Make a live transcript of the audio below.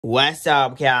What's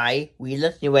up, guy? We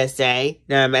live in USA,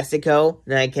 not Mexico,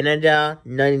 not Canada,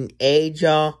 not in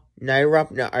Asia, not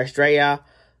Europe, not Australia,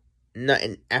 not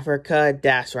in Africa,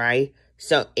 that's right.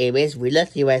 So it means we live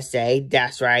in USA,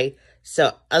 that's right.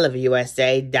 So I live in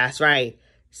USA, that's right.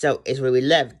 So it's where we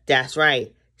live, that's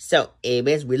right. So it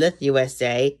means we live in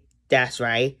USA, that's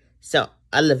right. So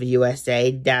I live in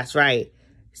USA, that's right.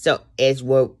 So it's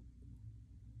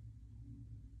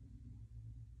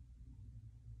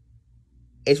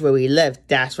where we live,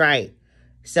 that's right.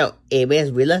 So it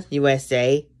means we live in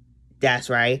USA, that's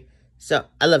right. So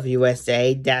I love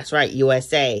USA, that's right,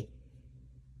 USA,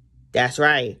 that's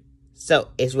right. So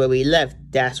it's where we live,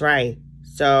 that's right.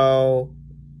 So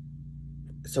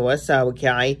what's up,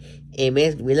 guy? It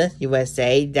means we live in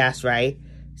USA, that's right.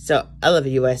 So I love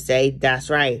USA, that's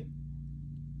right.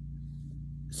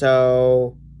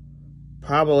 So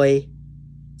probably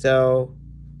so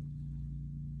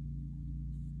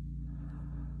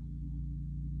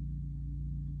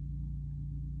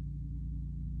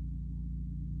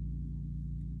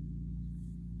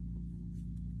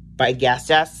but I guess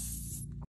that's